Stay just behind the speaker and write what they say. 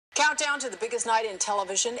Countdown to the biggest night in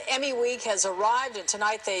television. Emmy week has arrived, and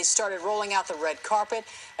tonight they started rolling out the red carpet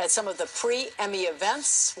at some of the pre-Emmy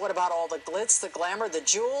events. What about all the glitz, the glamour, the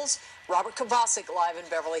jewels? Robert Kovacic live in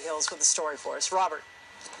Beverly Hills with the story for us. Robert.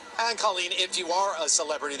 And Colleen, if you are a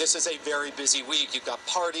celebrity, this is a very busy week. You've got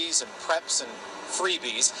parties and preps and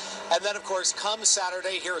freebies. And then, of course, come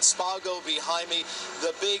Saturday here at Spago behind me,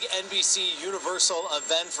 the big NBC Universal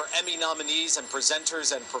event for Emmy nominees and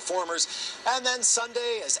presenters and performers. And then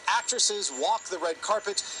Sunday, as actresses walk the red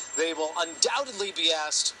carpet, they will undoubtedly be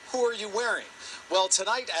asked, who are you wearing? Well,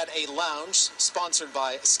 tonight at a lounge sponsored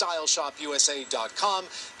by StyleShopUSA.com,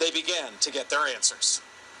 they began to get their answers.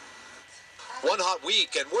 One hot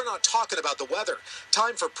week, and we're not talking about the weather.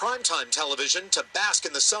 Time for primetime television to bask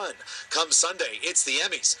in the sun. Come Sunday, it's the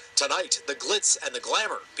Emmys. Tonight, the glitz and the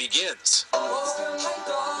glamour begins.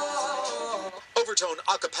 Overtone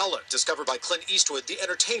acapella, discovered by Clint Eastwood, the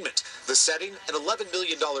entertainment. The setting, an $11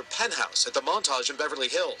 million penthouse at the Montage in Beverly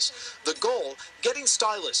Hills. The goal, getting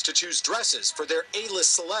stylists to choose dresses for their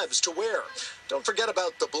A-list celebs to wear. Don't forget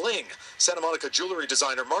about the bling. Santa Monica jewelry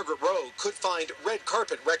designer Margaret Rowe could find red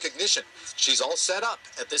carpet recognition. She's all set up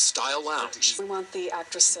at this style lounge. We want the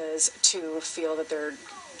actresses to feel that they're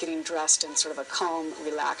getting dressed in sort of a calm,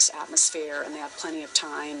 relaxed atmosphere, and they have plenty of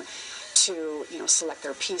time to, select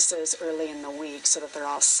their pieces early in the week so that they're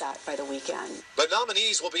all set by the weekend. But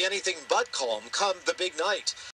nominees will be anything but calm come the big night.